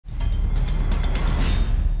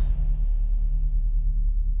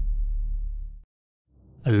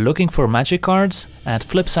Looking for magic cards? At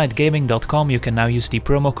flipsidegaming.com you can now use the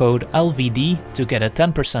promo code LVD to get a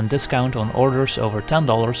 10% discount on orders over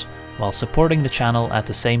 $10 while supporting the channel at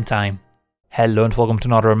the same time. Hello and welcome to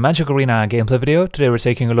another Magic Arena gameplay video. Today we're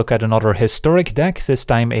taking a look at another historic deck, this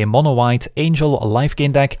time a Monowhite Angel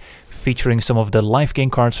Lifegain deck, featuring some of the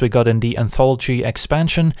Lifegain cards we got in the Anthology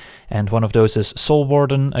expansion, and one of those is Soul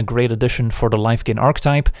Warden, a great addition for the Lifegain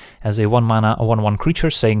archetype, as a 1-mana 1/1 creature,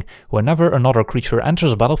 saying whenever another creature enters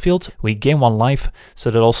the battlefield, we gain 1 life, so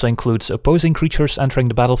that also includes opposing creatures entering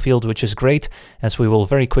the battlefield, which is great, as we will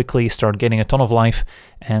very quickly start gaining a ton of life,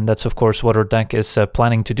 and that's of course what our deck is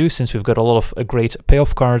planning to do, since we've got a lot of great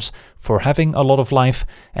payoff cards for having a lot of life,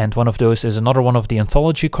 and one of those is another one of the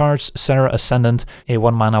Anthology cards, Serra Ascendant, a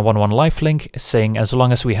 1-mana 1/1 lifelink, saying as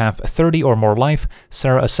long as we have 30 or more life,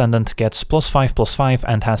 Serra Ascendant gets +5/+5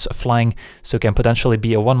 and has flying, so can potentially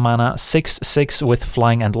be a 1-mana 6/6 with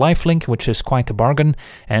flying and lifelink, which is quite a bargain,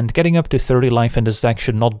 and getting up to 30 life in this deck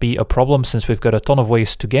should not be a problem since we've got a ton of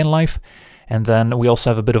ways to gain life. And then we also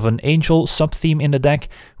have a bit of an Angel sub-theme in the deck,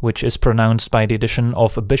 which is pronounced by the addition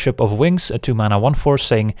of Bishop of Wings, a 2-mana 1/4,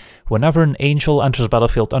 saying whenever an Angel enters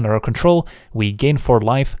battlefield under our control, we gain 4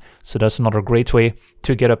 life. So that's another great way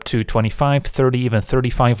to get up to 25, 30, even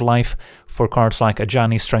 35 life for cards like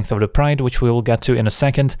Ajani, Strength of the Pride, which we will get to in a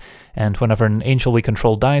second. And whenever an Angel we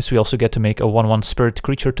control dies, we also get to make a 1/1 Spirit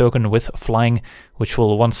creature token with flying, which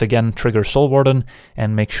will once again trigger Soul Warden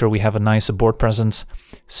and make sure we have a nice board presence.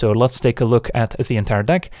 So let's take a look at the entire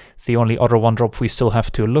deck. The only other 1-drop we still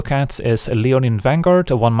have to look at is Leonin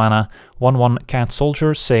Vanguard, a 1-mana 1/1 cat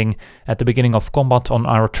soldier, saying at the beginning of combat on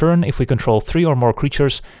our turn, if we control 3 or more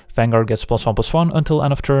creatures, Vanguard gets +1/+1 until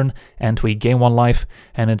end of turn, and we gain 1 life,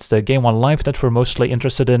 and it's the gain 1 life that we're mostly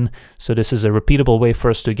interested in, so this is a repeatable way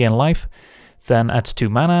for us to gain life. Then at 2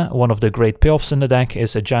 mana, one of the great payoffs in the deck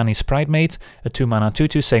is Ajani's Pridemate, a 2-mana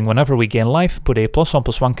 2/2, saying whenever we gain life, put a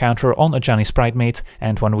 +1/+1 counter on Ajani's Pridemate,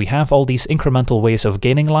 and when we have all these incremental ways of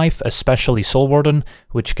gaining life, especially Soul Warden,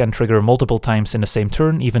 which can trigger multiple times in the same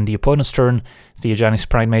turn, even the opponent's turn, the Ajani's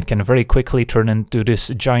Pridemate can very quickly turn into this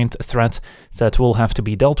giant threat that will have to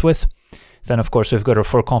be dealt with. Then of course we've got our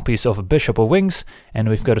 4 copies of Bishop of Wings, and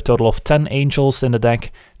we've got a total of 10 Angels in the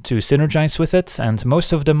deck to synergize with it, and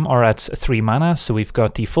most of them are at 3 mana, so we've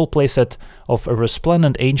got the full playset of a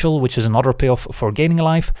Resplendent Angel, which is another payoff for gaining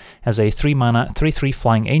life, as a 3-mana 3/3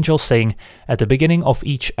 Flying Angel, saying at the beginning of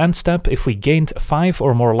each end step, if we gained 5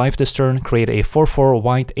 or more life this turn, create a 4/4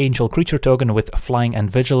 white Angel creature token with flying and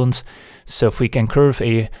vigilance. So if we can curve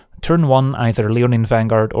a turn 1 either Leonin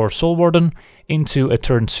Vanguard or Soul Warden, into a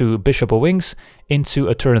turn 2 Bishop of Wings, into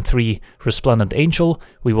a turn 3 Resplendent Angel,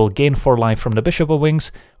 we will gain 4 life from the Bishop of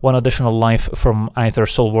Wings, 1 additional life from either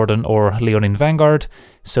Soul Warden or Leonin Vanguard,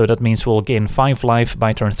 so that means we'll gain 5 life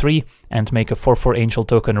by turn 3 and make a 4/4 Angel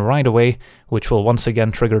token right away, which will once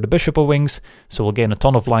again trigger the Bishop of Wings, so we'll gain a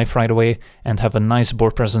ton of life right away and have a nice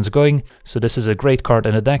board presence going. So this is a great card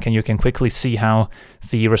in the deck, and you can quickly see how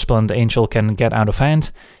the Resplendent Angel can get out of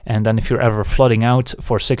hand. And then if you're ever flooding out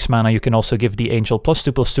for 6 mana, you can also give the Angel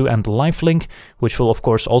 +2/+2 and lifelink, which will of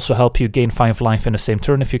course also help you gain 5 life in the same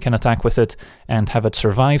turn if you can attack with it and have it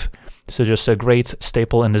survive. So just a great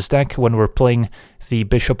staple in this deck when we're playing the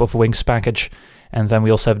Bishop of Wings package. And then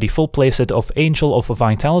we also have the full playset of Angel of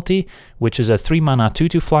Vitality, which is a 3-mana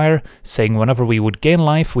 2/2 flyer, saying whenever we would gain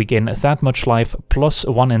life, we gain that much life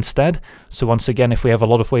 +1 instead. So once again, if we have a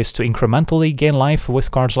lot of ways to incrementally gain life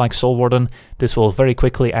with cards like Soul Warden, this will very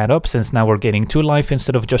quickly add up, since now we're gaining 2 life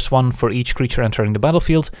instead of just 1 for each creature entering the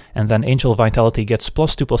battlefield. And then Angel Vitality gets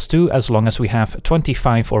 +2/+2 as long as we have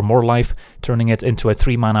 25 or more life, turning it into a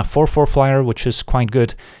 3-mana 4/4 flyer, which is quite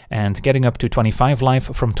good, and getting up to 25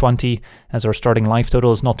 life from 20, as our starting life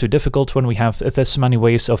total is not too difficult when we have this many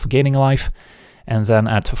ways of gaining life. And then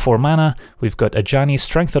at 4 mana, we've got Ajani,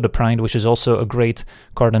 Strength of the Pride, which is also a great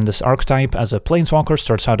card in this archetype, as a Planeswalker,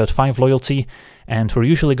 starts out at 5 loyalty, and we're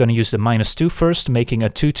usually going to use the -2 first, making a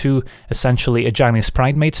 2/2 essentially Ajani's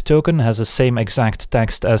Pridemate token, has the same exact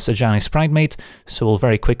text as Ajani's Pridemate, so we'll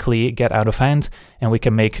very quickly get out of hand, and we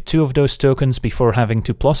can make 2 of those tokens before having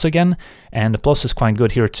to plus again, and the plus is quite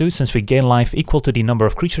good here too, since we gain life equal to the number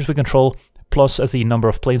of creatures we control, plus the number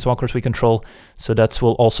of Planeswalkers we control, so that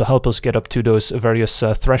will also help us get up to those various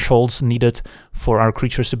thresholds needed for our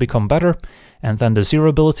creatures to become better. And then the 0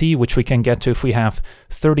 ability, which we can get to if we have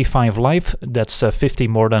 35 life, that's 50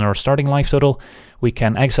 more than our starting life total. we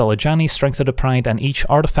can exile a Jani, Strength of the Pride, and each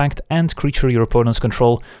artifact and creature your opponents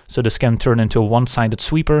control, so this can turn into a one-sided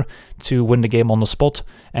sweeper to win the game on the spot.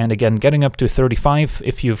 And again, getting up to 35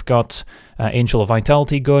 if you've got Angel of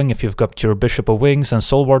Vitality going, if you've got your Bishop of Wings and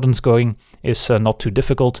Soul Wardens going, is not too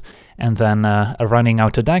difficult. And then running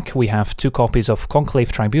out the deck, we have 2 copies of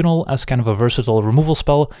Conclave Tribunal as kind of a versatile removal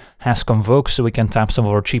spell, has Convoke, so we can tap some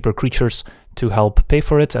of our cheaper creatures to help pay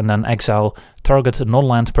for it, and then exile target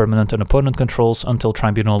non-land permanent an opponent controls until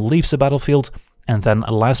Tribunal leaves the battlefield. And then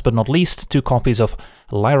last but not least, 2 copies of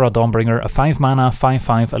Lyra Dawnbringer, a 5-mana,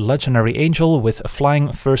 5/5, a legendary angel with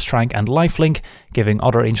flying, first strike and lifelink, giving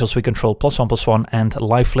other angels we control +1/+1 and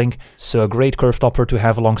lifelink. So a great curve topper to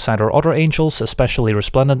have alongside our other angels, especially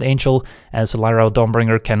Resplendent Angel, as Lyra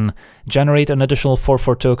Dawnbringer can generate an additional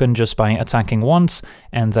 4/4 token just by attacking once,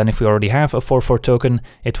 and then if we already have a 4/4 token,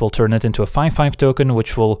 it will turn it into a 5/5 token,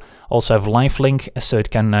 which will also have lifelink, so it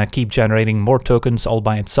can keep generating more tokens all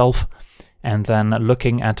by itself. And then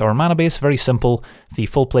looking at our mana base, very simple, the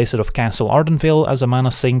full playset of Castle Ardenvale as a mana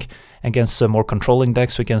sink. Against some more controlling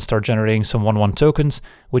decks, we can start generating some 1/1 tokens,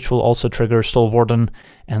 which will also trigger Soul Warden,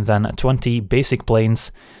 and then 20 basic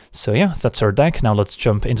planes. So yeah, that's our deck. Now let's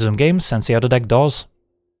jump into some games and see how the deck does.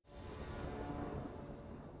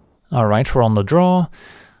 Alright, we're on the draw.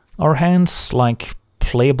 Our hands, like,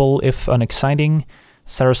 playable if unexciting.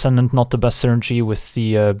 Sarah Ascendant not the best synergy with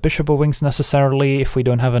the Bishop of Wings necessarily if we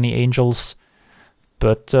don't have any angels,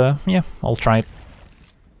 but yeah, I'll try it.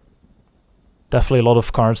 Definitely a lot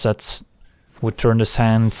of cards that would turn this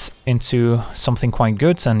hand into something quite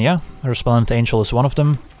good, and yeah, Resplendent Angel is one of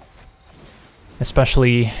them.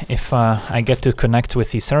 Especially if I get to connect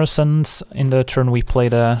with the Saracens in the turn we play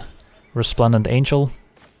the Resplendent Angel.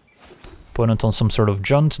 Opponent on some sort of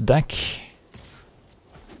Junt deck.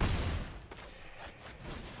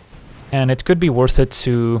 And it could be worth it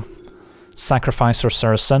to sacrifice our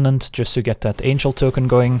Saracendant just to get that Angel token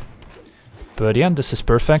going. But yeah, this is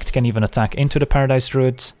perfect. Can even attack into the Paradise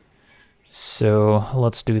Druid. So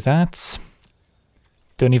let's do that.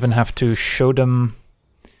 Don't even have to show them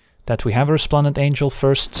that we have a Resplendent Angel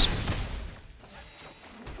first.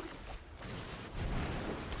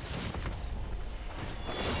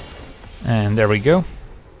 And there we go.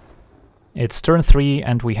 It's turn 3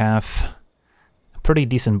 and we have pretty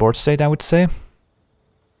decent board state, I would say.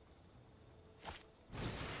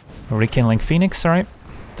 Rekindling Phoenix, alright.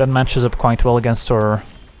 That matches up quite well against our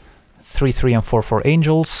 3/3 and 4/4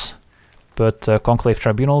 angels, but Conclave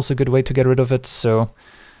Tribunal is a good way to get rid of it, so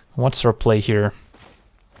what's our play here?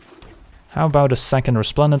 How about a second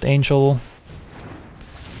Resplendent Angel,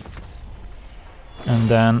 and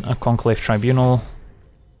then a Conclave Tribunal.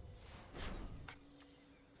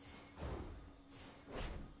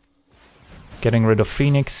 Getting rid of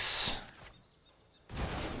Phoenix,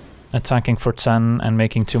 attacking for 10 and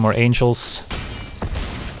making 2 more angels,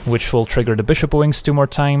 which will trigger the Bishop Wings 2 more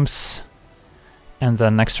times. And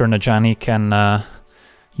then next turn Ajani can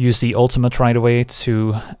use the ultimate right away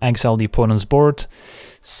to exile the opponent's board.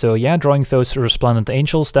 So yeah, drawing those Resplendent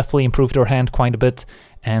Angels definitely improved our hand quite a bit.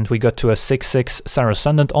 And we got to a 6/6 Sarah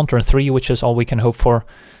Ascendant on turn 3, which is all we can hope for.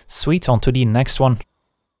 Sweet, on to the next one.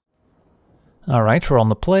 Alright, we're on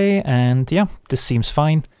the play, and yeah, this seems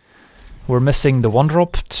fine. We're missing the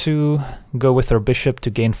 1-drop to go with our Bishop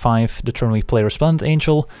to gain 5 the turn we play Resplendent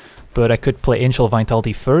Angel, but I could play Angel of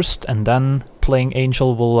Vitality first, and then playing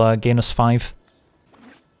Angel will gain us 5.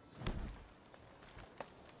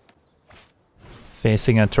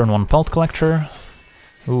 Facing a turn 1 Pelt Collector.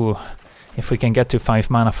 Ooh, if we can get to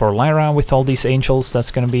 5 mana for Lyra with all these angels,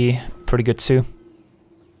 that's gonna be pretty good too.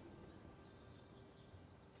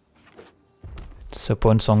 So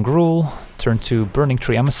opponent's on Gruul, turn 2 Burning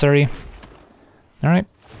Tree Emissary. Alright.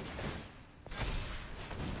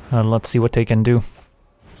 Let's see what they can do.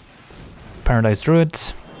 Paradise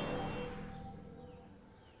Druids.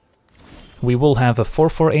 We will have a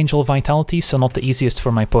 4/4 Angel Vitality, so not the easiest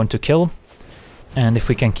for my opponent to kill. And if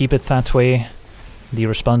we can keep it that way, the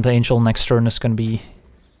Resplendent Angel next turn is going to be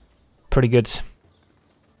pretty good.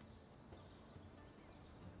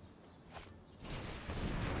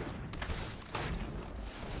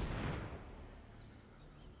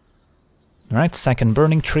 Alright, second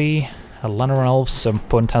Burning Tree, a Llanowar Elves, so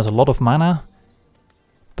opponent has a lot of mana,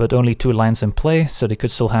 but only 2 lands in play, so they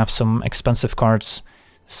could still have some expensive cards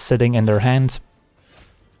sitting in their hand.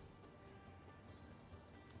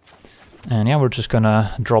 And yeah, we're just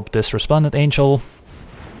gonna drop this Resplendent Angel,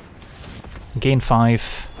 gain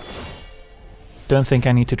 5, don't think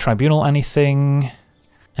I need to Tribunal anything,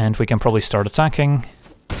 and we can probably start attacking.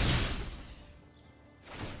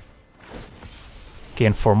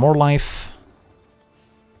 Gain 4 more life.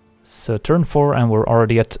 So turn 4 and we're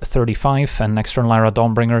already at 35, and next turn Lyra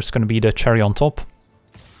Dawnbringer is going to be the cherry on top.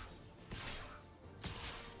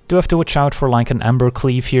 Do have to watch out for like an Ember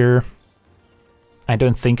Cleave here. I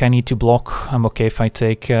don't think I need to block. I'm okay if I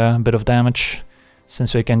take a bit of damage,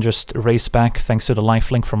 since we can just race back thanks to the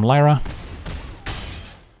lifelink from Lyra.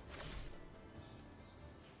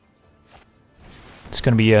 It's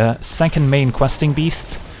going to be a second main questing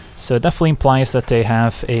beast, so it definitely implies that they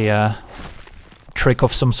have a trick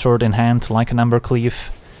of some sort in hand, like an Ember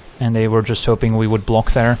Cleave, and they were just hoping we would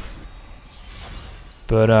block there.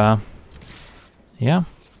 But yeah.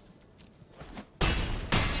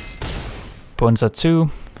 Opponent's at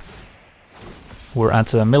 2. We're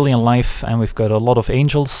at 1 million life and we've got a lot of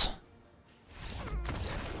angels.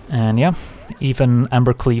 And yeah, even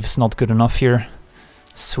Ember Cleave's not good enough here.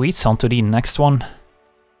 Sweet, on to the next one.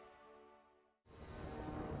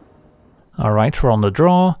 Alright, we're on the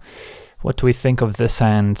draw. What do we think of this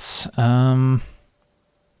hand? It's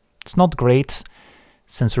not great,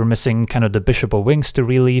 since we're missing kind of the Bishop of Wings to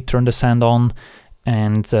really turn this hand on,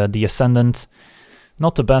 and the Ascendant.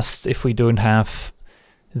 Not the best if we don't have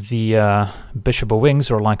the Bishop of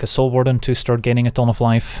Wings or like a Soul Warden to start gaining a ton of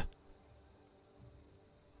life.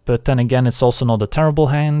 But then again, it's also not a terrible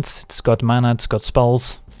hand. It's got mana, it's got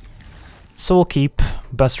spells. So we'll keep.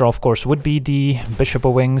 Best draw, of course, would be the Bishop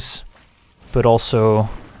of Wings, but also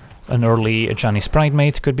an early Ajani's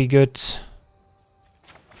Pridemate could be good.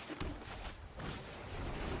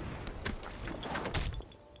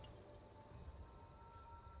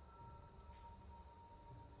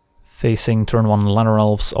 Facing turn 1 Lanner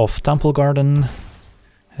Elves of Temple Garden,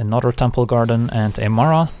 another Temple Garden, and a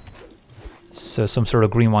Mara. So some sort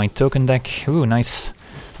of green-white token deck. Ooh, nice.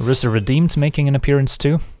 Riz the Redeemed making an appearance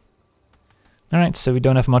too. Alright, so we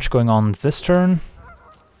don't have much going on this turn.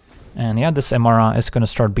 And yeah, this Emara is going to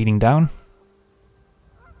start beating down.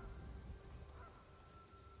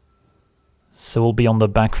 So we'll be on the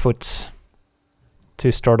back foot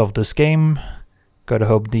to start off this game. Gotta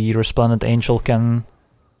hope the Resplendent Angel can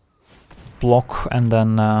block and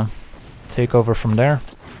then take over from there.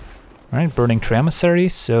 Alright, Burning Tree Emissary,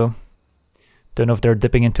 so don't know if they're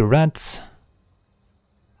dipping into reds.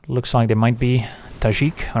 Looks like they might be.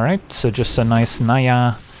 Tajik, alright, so just a nice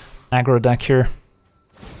Naya aggro deck here.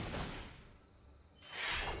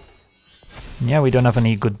 Yeah, we don't have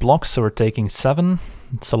any good blocks, so we're taking 7.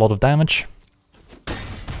 It's a lot of damage.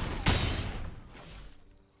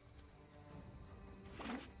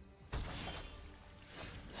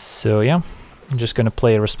 So yeah, I'm just gonna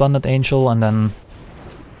play a Resplendent Angel and then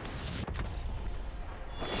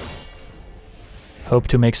hope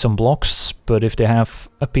to make some blocks, but if they have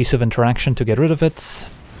a piece of interaction to get rid of it,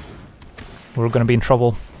 we're gonna be in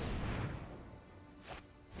trouble.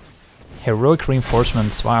 Heroic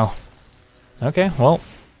Reinforcements, wow. Okay, well,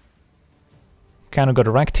 kinda got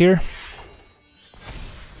wrecked here.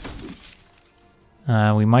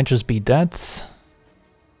 We might just be dead.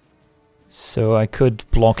 So I could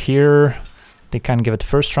block here. They can give it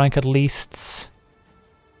first strike at least.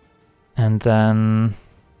 And then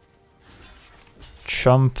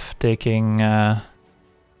Chump taking, yeah,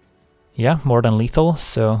 more than lethal,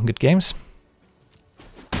 so good games.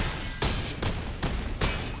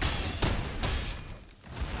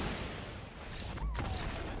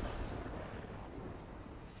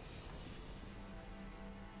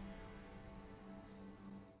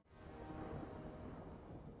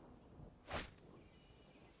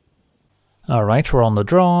 Alright, we're on the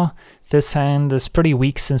draw. This hand is pretty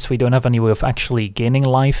weak since we don't have any way of actually gaining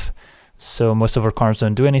life, so most of our cards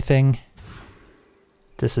don't do anything.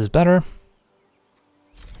 This is better.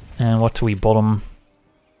 And what do we bottom?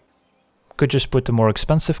 Could just put the more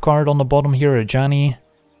expensive card on the bottom here, Ajani.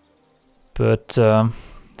 But I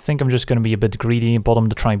think I'm just going to be a bit greedy, bottom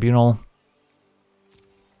the Tribunal.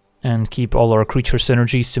 And keep all our creature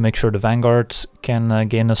synergies to make sure the Vanguards can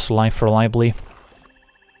gain us life reliably.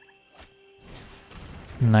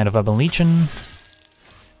 Knight of Ebon Legion.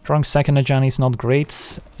 Drawing second Ajani is not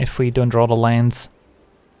great if we don't draw the lands.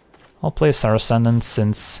 I'll play a Saracendant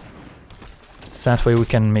since that way we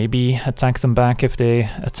can maybe attack them back if they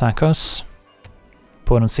attack us.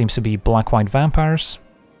 Opponent seems to be black-white vampires.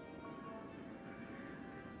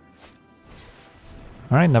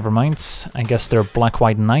 Alright, never mind. I guess they're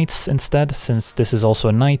black-white knights instead, since this is also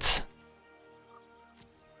a knight.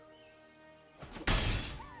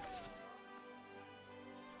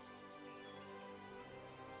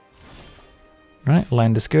 Right,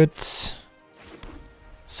 land is good.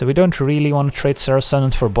 So we don't really want to trade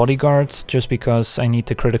Saracendant for Bodyguards, just because I need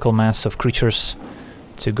the critical mass of creatures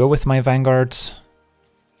to go with my Vanguards.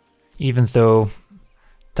 Even though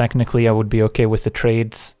technically I would be okay with the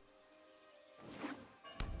trades,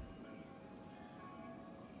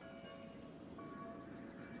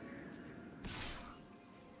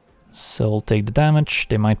 So we'll take the damage.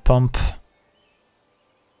 They might pump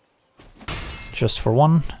just for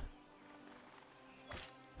one.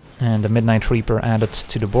 And the Midnight Reaper added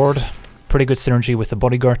to the board. Pretty good synergy with the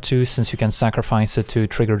Bodyguard too, since you can sacrifice it to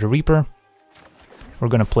trigger the Reaper. We're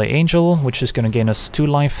gonna play Angel, which is gonna gain us 2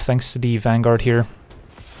 life thanks to the Vanguard here.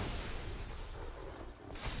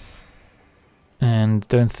 And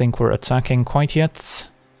don't think we're attacking quite yet.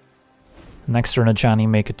 Next turn Ajani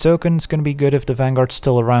make a token. It's gonna be good if the Vanguard's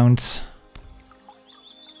still around.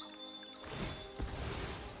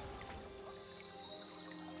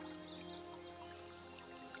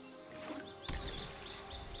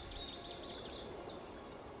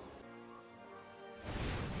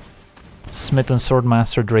 Smith and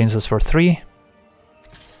Swordmaster drains us for 3.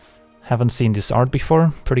 Haven't seen this art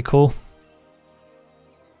before, pretty cool.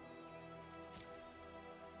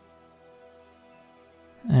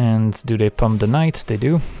 And do they pump the knight? They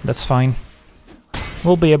do, that's fine.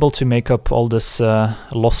 We'll be able to make up all this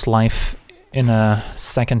lost life in a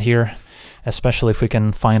second here, especially if we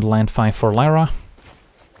can find land 5 for Lyra.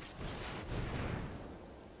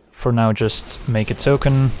 For now, just make a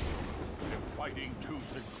token.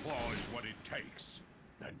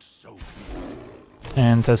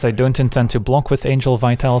 And as I don't intend to block with Angel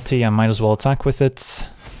Vitality, I might as well attack with it.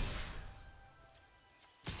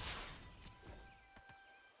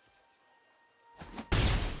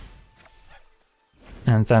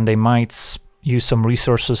 And then they might use some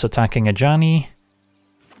resources attacking Ajani.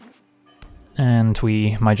 And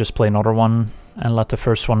we might just play another one and let the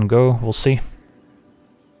first one go, we'll see.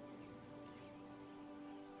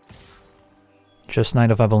 Just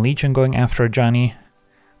Knight of Ebon Legion going after Ajani.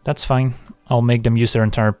 That's fine. I'll make them use their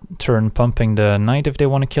entire turn pumping the knight if they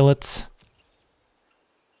want to kill it.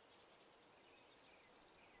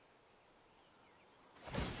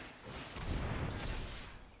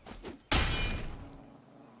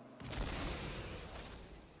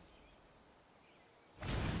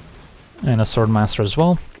 And a Swordmaster as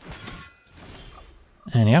well.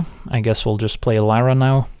 And yeah, I guess we'll just play Lyra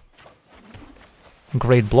now.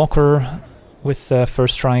 Great blocker with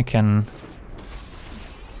first strike and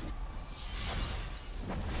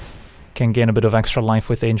can gain a bit of extra life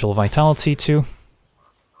with Angel Vitality too.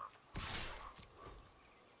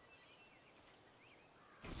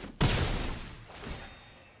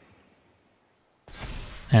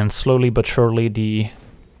 And slowly but surely the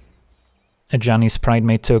Ajani's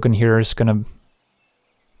Pridemate token here is gonna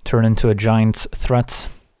turn into a giant threat.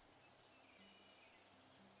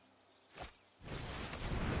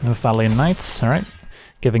 No Valiant Knights, alright.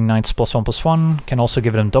 Giving Knights +1/+1, can also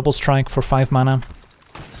give them double strike for 5 mana.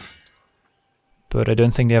 But I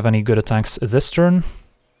don't think they have any good attacks this turn.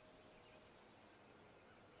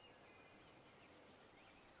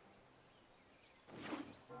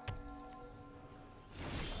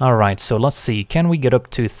 Alright, so let's see. Can we get up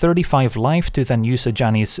to 35 life to then use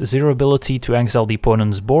Ajani's 0 ability to exile the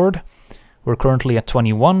opponent's board? We're currently at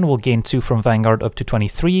 21, we'll gain 2 from Vanguard up to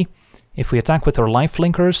 23. If we attack with our life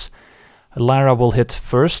linkers, Lyra will hit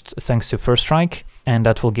first thanks to first strike, and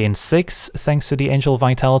that will gain 6 thanks to the Angel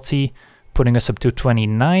Vitality, putting us up to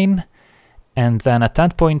 29, and then at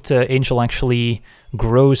that point Angel actually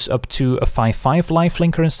grows up to a 5/5 life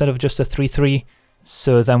linker instead of just a 3/3,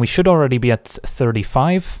 so then we should already be at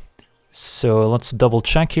 35. So let's double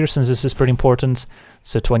check here since this is pretty important.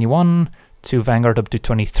 So 21, 2 Vanguard up to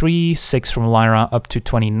 23, 6 from Lyra up to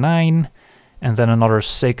 29, and then another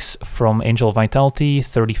 6 from Angel Vitality,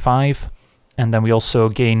 35, and then we also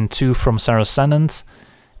gain 2 from Sarah Ascendant,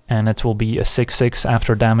 and it will be a 6/6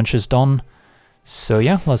 after damage is done. So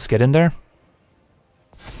yeah, let's get in there.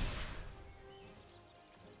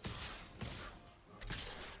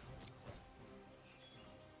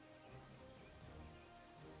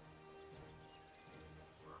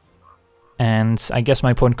 And I guess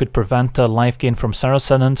my opponent could prevent the life gain from Sarah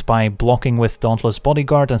Ascendant by blocking with Dauntless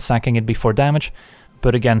Bodyguard and sacking it before damage.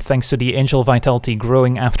 But again, thanks to the Angel Vitality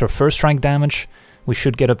growing after first strike damage, we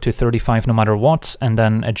should get up to 35 no matter what, and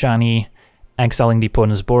then Ajani exiling the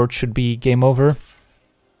opponent's board should be game over.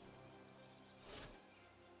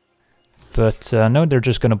 But no, they're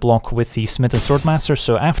just gonna block with the Smith and Swordmaster,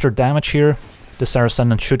 so after damage here, the Sarah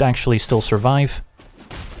Ascendant should actually still survive.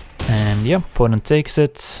 And yeah, opponent takes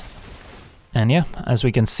it. And yeah, as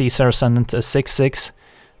we can see, Sarah Ascendant is 6/6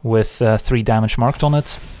 with 3 damage marked on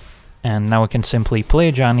it. And now we can simply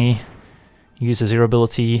play Ajani, use a 0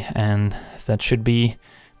 ability, and that should be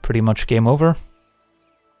pretty much game over.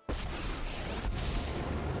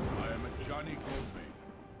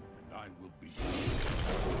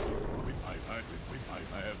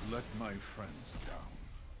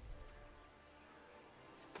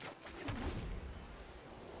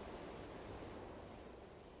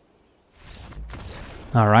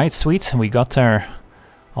 Alright, sweet, we got there.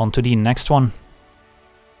 On to the next one.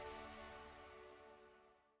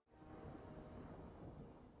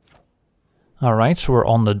 Alright, we're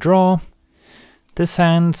on the draw. This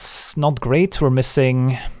hand's not great, we're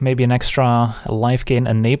missing maybe an extra life gain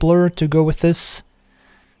enabler to go with this.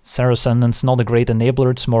 Sarah Ascendant's not a great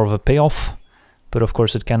enabler, it's more of a payoff, but of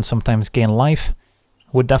course it can sometimes gain life.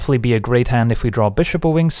 Would definitely be a great hand if we draw Bishop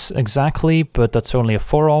of Wings exactly, but that's only a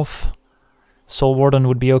 4-off. Soul Warden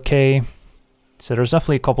would be okay. So there's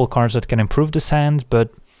definitely a couple cards that can improve this hand, but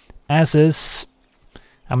as is,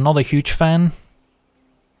 I'm not a huge fan.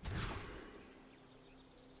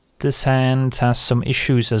 This hand has some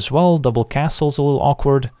issues as well. Double Castle's a little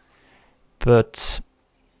awkward, but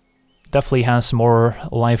definitely has more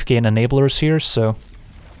life gain enablers here, so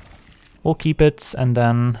we'll keep it. And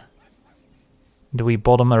then do we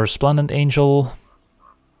bottom a Resplendent Angel?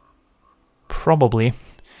 Probably,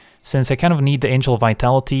 since I kind of need the Angel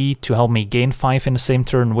Vitality to help me gain 5 in the same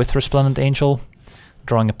turn with Resplendent Angel.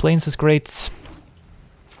 Drawing a Plains is great.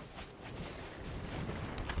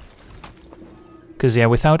 Because yeah,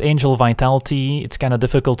 without Angel Vitality, it's kind of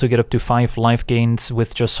difficult to get up to 5 life gains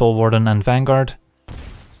with just Soul Warden and Vanguard.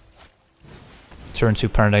 Turn to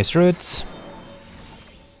Paradise Druids.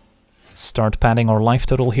 Start padding our life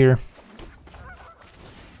total here.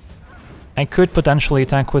 I could potentially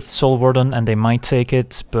attack with Soul Warden and they might take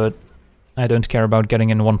it, but I don't care about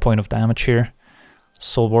getting in 1 point of damage here.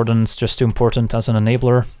 Soul Warden's just too important as an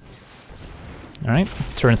enabler. Alright,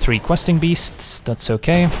 turn 3 Questing Beasts, that's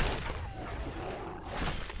okay.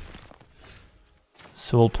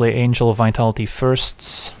 So we'll play Angel Vitality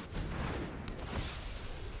first.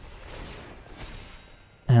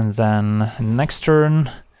 And then next turn,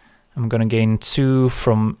 I'm gonna gain 2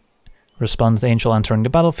 from Resplendent Angel entering the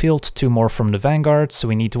battlefield, 2 more from the Vanguard, so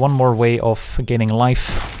we need 1 more way of gaining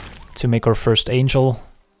life to make our first Angel.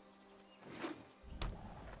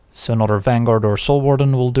 So another Vanguard or Soul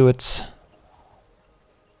Warden will do it.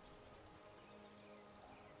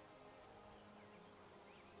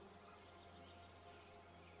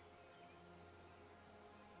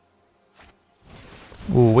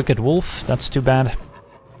 Ooh, Wicked Wolf, that's too bad.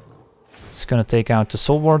 It's gonna take out the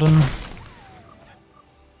Soul Warden.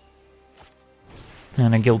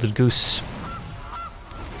 And a Gilded Goose.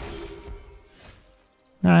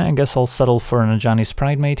 Alright, I guess I'll settle for an Ajani's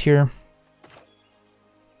Pridemate here.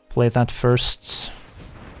 Play that first.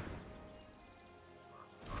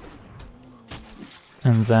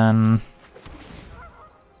 And then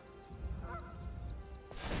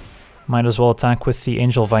might as well attack with the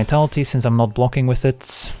Angel Vitality since I'm not blocking with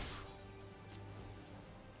it.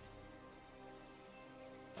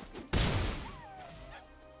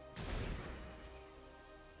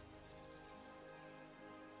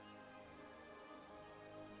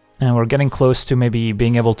 And we're getting close to maybe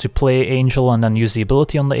being able to play Angel and then use the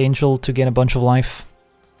ability on the Angel to gain a bunch of life.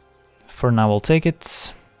 For now, I'll take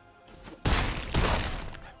it.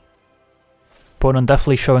 Opponent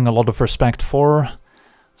definitely showing a lot of respect for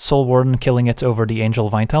Soul Warden, killing it over the Angel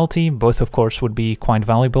Vitality. Both, of course, would be quite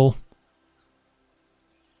valuable.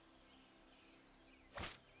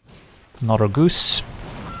 Another Goose.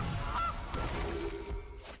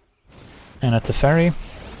 And a Teferi.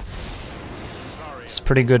 It's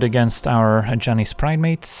pretty good against our Ajani's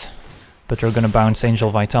Pridemates, but they're gonna bounce Angel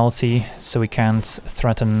Vitality, so we can't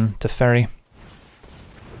threaten Teferi.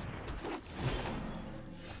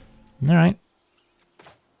 Alright.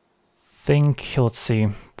 Think, let's see,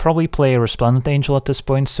 probably play a Resplendent Angel at this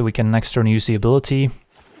point, so we can next turn use the ability.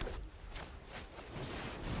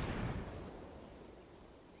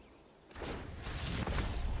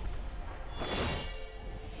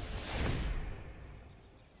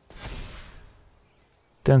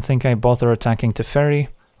 Don't think I bother attacking Teferi.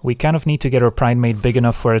 We kind of need to get our Pridemate big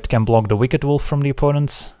enough where it can block the Wicked Wolf from the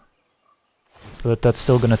opponents. But that's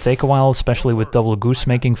still gonna take a while, especially with double Goose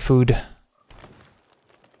making food.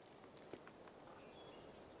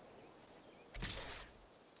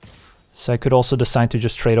 So I could also decide to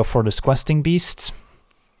just trade off for this Questing Beast,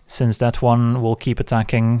 since that one will keep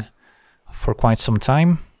attacking for quite some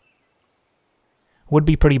time. Would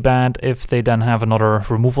be pretty bad if they then have another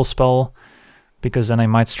removal spell, because then I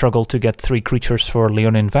might struggle to get 3 creatures for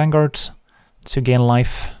Leonin Vanguard to gain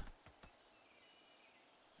life.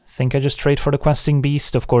 Think I just trade for the Questing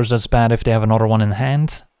Beast. Of course that's bad if they have another one in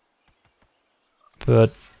hand.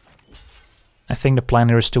 But I think the plan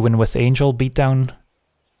here is to win with Angel Beatdown.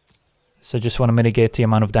 So I just want to mitigate the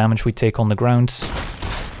amount of damage we take on the ground.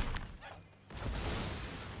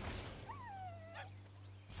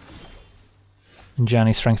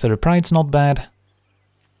 Ajani's Strength of the Pride's not bad.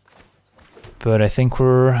 But I think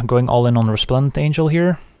we're going all in on Resplendent Angel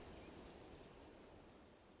here.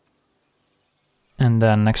 And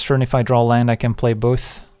then next turn if I draw land I can play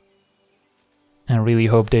both. And really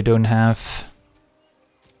hope they don't have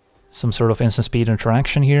some sort of instant speed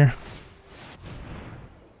interaction here.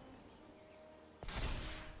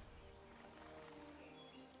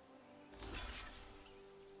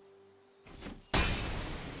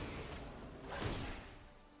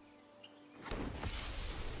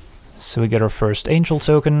 So we get our first Angel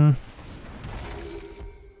token.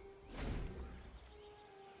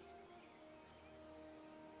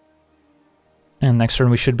 And next turn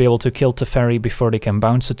we should be able to kill Teferi before they can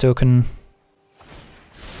bounce a token.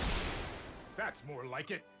 That's more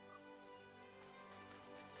like it.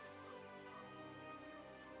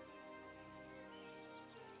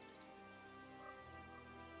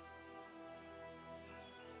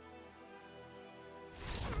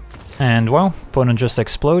 And well, opponent just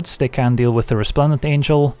explodes, they can't deal with the Resplendent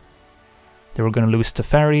Angel. They were gonna lose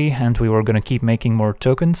Teferi, and we were gonna keep making more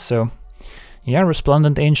tokens, so... Yeah,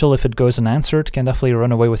 Resplendent Angel, if it goes unanswered, can definitely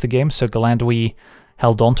run away with the game, so glad we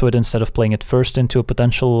held on to it instead of playing it first into a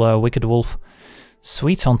potential Wicked Wolf.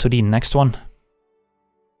 Sweet, on to the next one.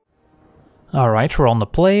 Alright, we're on the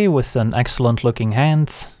play with an excellent looking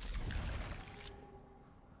hand.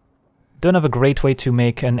 Don't have a great way to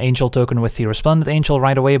make an Angel token with the Resplendent Angel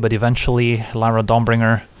right away, but eventually Lara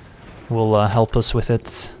Dawnbringer will help us with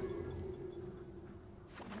it.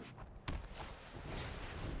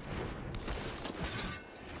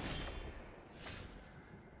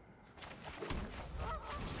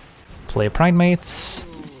 Play Pridemates.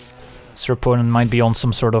 So your opponent might be on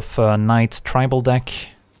some sort of Knight tribal deck,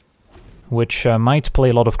 which might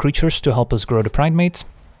play a lot of creatures to help us grow the Pridemate.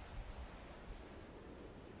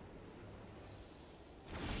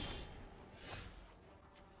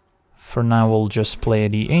 For now we'll just play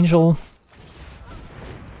the Angel.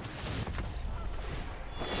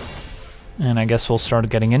 And I guess we'll start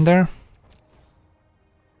getting in there.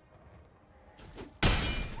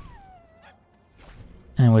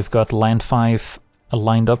 And we've got land 5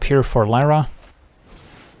 lined up here for Lara.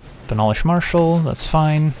 Demolish Marshal, that's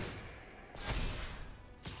fine.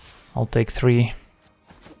 I'll take 3.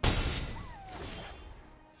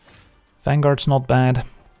 Vanguard's not bad.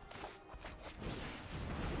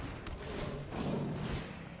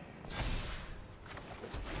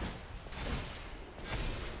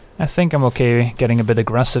 I think I'm okay getting a bit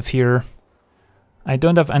aggressive here. I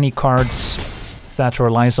don't have any cards that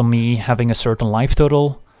relies on me having a certain life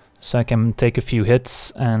total, so I can take a few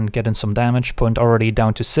hits and get in some damage. Point already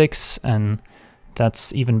down to 6, and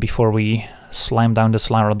that's even before we slam down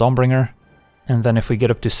this Lara Dawnbringer. And then if we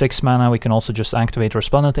get up to 6 mana, we can also just activate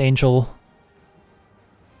Resplendent Angel.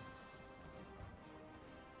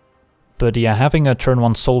 But yeah, having a turn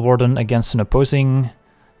 1 Soul Warden against an opposing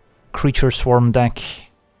creature swarm deck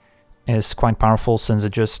is quite powerful, since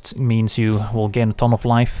it just means you will gain a ton of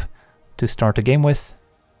life to start the game with.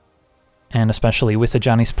 And especially with the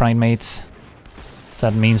Janice Pridemates,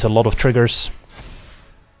 that means a lot of triggers.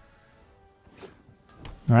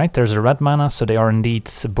 Alright, there's a red mana, so they are indeed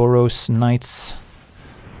Boros, Knights,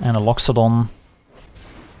 and a Loxodon.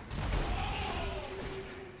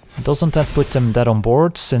 Doesn't that put them dead on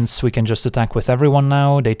board, since we can just attack with everyone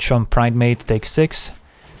now? They chump Pridemate, take 6,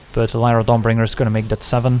 but Lara Dawnbringer is gonna make that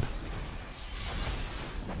 7.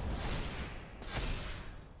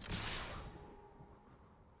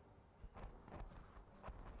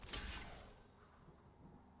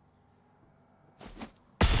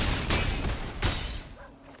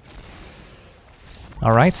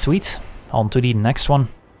 Alright, sweet. On to the next one.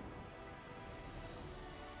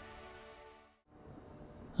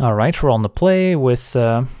 Alright, we're on the play with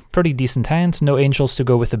a pretty decent hand. No angels to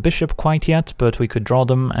go with the bishop quite yet, but we could draw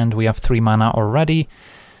them, and we have 3 mana already.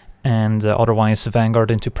 And otherwise Vanguard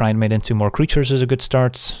into Pridemate into more creatures is a good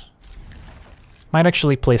start. Might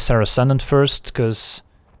actually play Sarah Ascendant first, because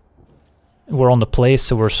we're on the play,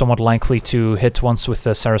 so we're somewhat likely to hit once with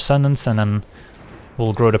the Sarah Ascendant, and then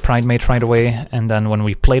we'll grow the Pridemate right away, and then when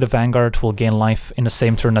we play the Vanguard, we'll gain life in the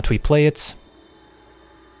same turn that we play it.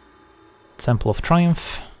 Temple of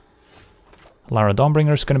Triumph. Lara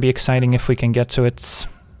Dawnbringer is going to be exciting if we can get to it.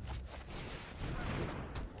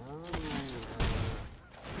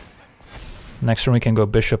 Next turn we can go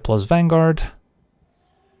Bishop plus Vanguard.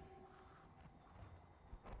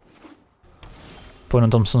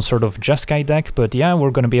 Opponent on some sort of Jeskai deck, but yeah,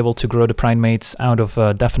 we're going to be able to grow the Pridemates out of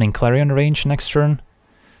Deafening Clarion range next turn.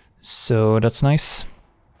 So that's nice.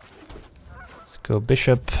 Let's go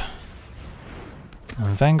Bishop and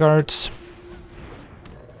Vanguard.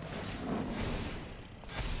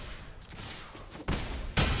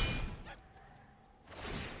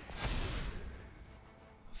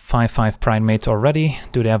 5/5 Primate already.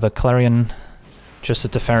 Do they have a Clarion? Just a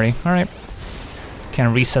Teferi. Alright.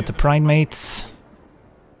 Can reset the Primates.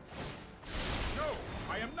 No,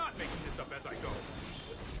 I am not making this up as I go.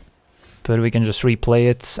 But we can just replay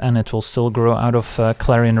it and it will still grow out of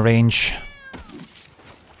Clarion range.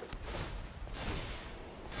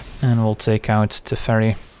 And we'll take out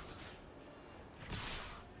Teferi.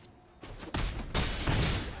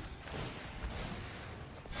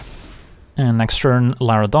 And next turn,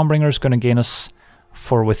 Lara Dawnbringer is going to gain us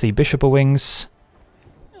 4 with the Bishop of Wings.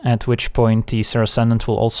 At which point the Serra Ascendant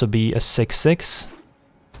will also be a 6/6.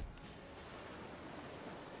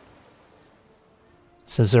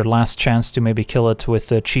 This is their last chance to maybe kill it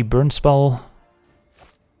with a cheap burn spell.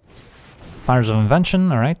 Fires of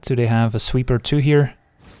Invention, alright. Do they have a Sweeper 2 here?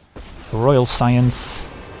 Royal Science.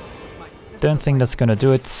 Don't think that's gonna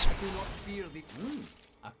do it.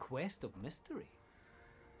 A quest of mystery.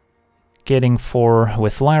 Getting 4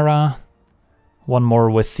 with Lyra. 1 more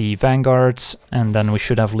with the Vanguards, and then we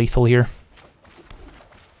should have lethal here.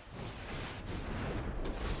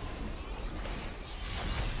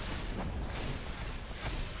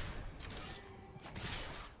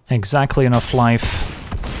 Exactly enough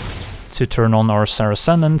life to turn on our Serra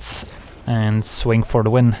Ascendant and swing for the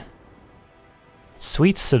win.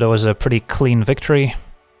 Sweet, so that was a pretty clean victory.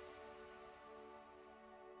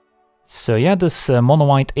 So yeah, this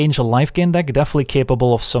Monowhite Angel Lifegain deck definitely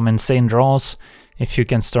capable of some insane draws. If you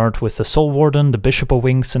can start with the Soul Warden, the Bishop of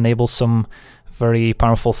Wings enables some very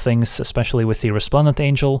powerful things, especially with the Resplendent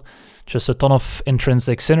Angel. Just a ton of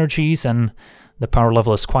intrinsic synergies, and the power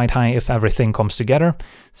level is quite high if everything comes together.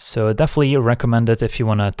 So definitely recommend it if you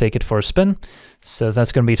want to take it for a spin. So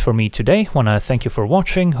that's going to be it for me today. Want to thank you for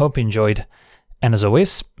watching, hope you enjoyed, and as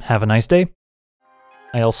always, have a nice day.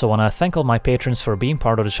 I also want to thank all my patrons for being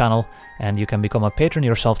part of the channel, and you can become a patron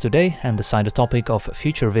yourself today and decide the topic of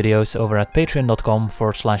future videos over at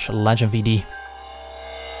patreon.com/LegenVD.